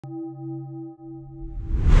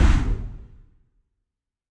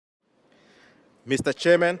Mr.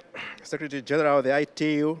 Chairman, Secretary General of the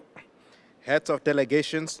ITU, heads of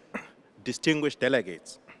delegations, distinguished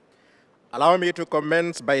delegates. Allow me to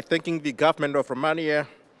commence by thanking the government of Romania,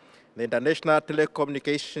 the International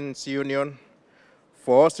Telecommunications Union,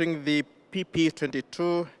 for hosting the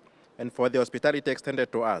PP-22 and for the hospitality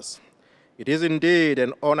extended to us. It is indeed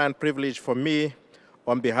an honor and privilege for me,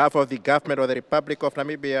 on behalf of the government of the Republic of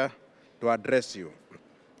Namibia, to address you.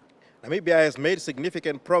 Namibia has made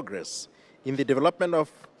significant progress in the development of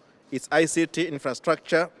its ICT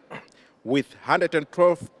infrastructure with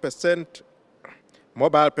 112%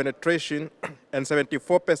 mobile penetration and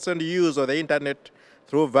 74% use of the internet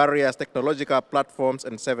through various technological platforms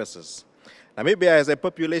and services. Namibia has a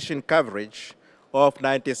population coverage of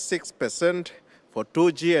 96% for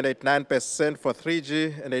 2G and 89% for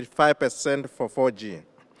 3G and 85% for 4G.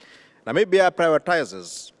 Namibia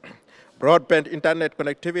prioritizes broadband internet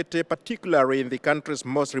connectivity, particularly in the country's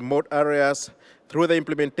most remote areas, through the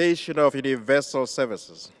implementation of universal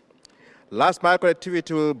services. Last-mile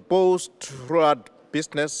connectivity will boost rural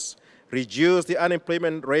business, reduce the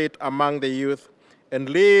unemployment rate among the youth, and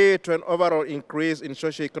lead to an overall increase in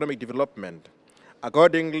socio-economic development.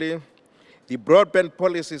 Accordingly, the broadband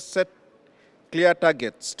policy set clear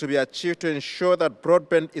targets to be achieved to ensure that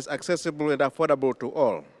broadband is accessible and affordable to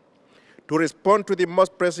all. To respond to the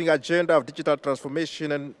most pressing agenda of digital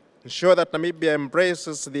transformation and ensure that Namibia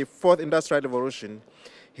embraces the fourth industrial revolution,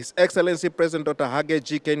 His Excellency President Dr. Hage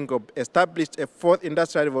G. Geingob established a fourth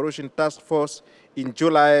industrial revolution task force in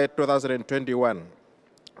July 2021.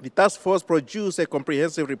 The task force produced a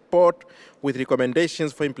comprehensive report with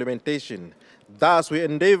recommendations for implementation. Thus, we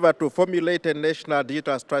endeavor to formulate a national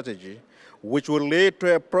digital strategy which will lead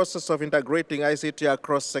to a process of integrating ICT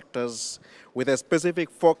across sectors with a specific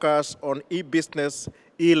focus on e-business,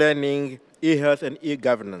 e-learning, e-health, and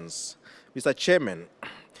e-governance. Mr. Chairman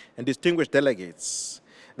and distinguished delegates,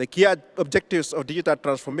 the key objectives of digital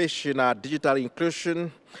transformation are digital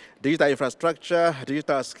inclusion, digital infrastructure,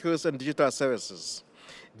 digital skills, and digital services.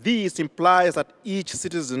 This implies that each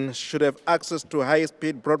citizen should have access to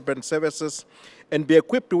high-speed broadband services and be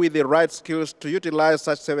equipped with the right skills to utilize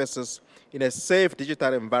such services in a safe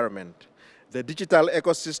digital environment. The digital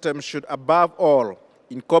ecosystem should, above all,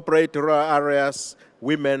 incorporate rural areas,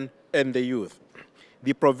 women, and the youth.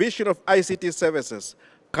 The provision of ICT services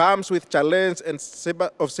comes with challenge of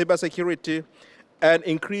cybersecurity and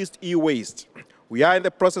increased e-waste. We are in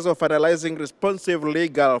the process of finalizing responsive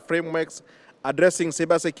legal frameworks addressing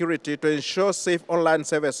cybersecurity to ensure safe online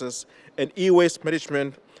services and e-waste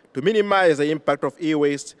management to minimize the impact of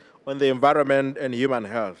e-waste on the environment and human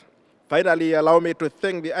health. Finally, allow me to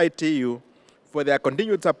thank the ITU for their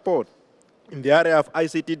continued support in the area of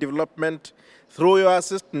ICT development through your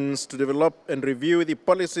assistance to develop and review the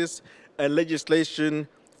policies and legislation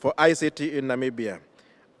for ICT in Namibia.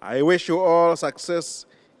 I wish you all success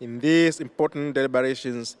in these important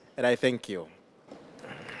deliberations, and I thank you.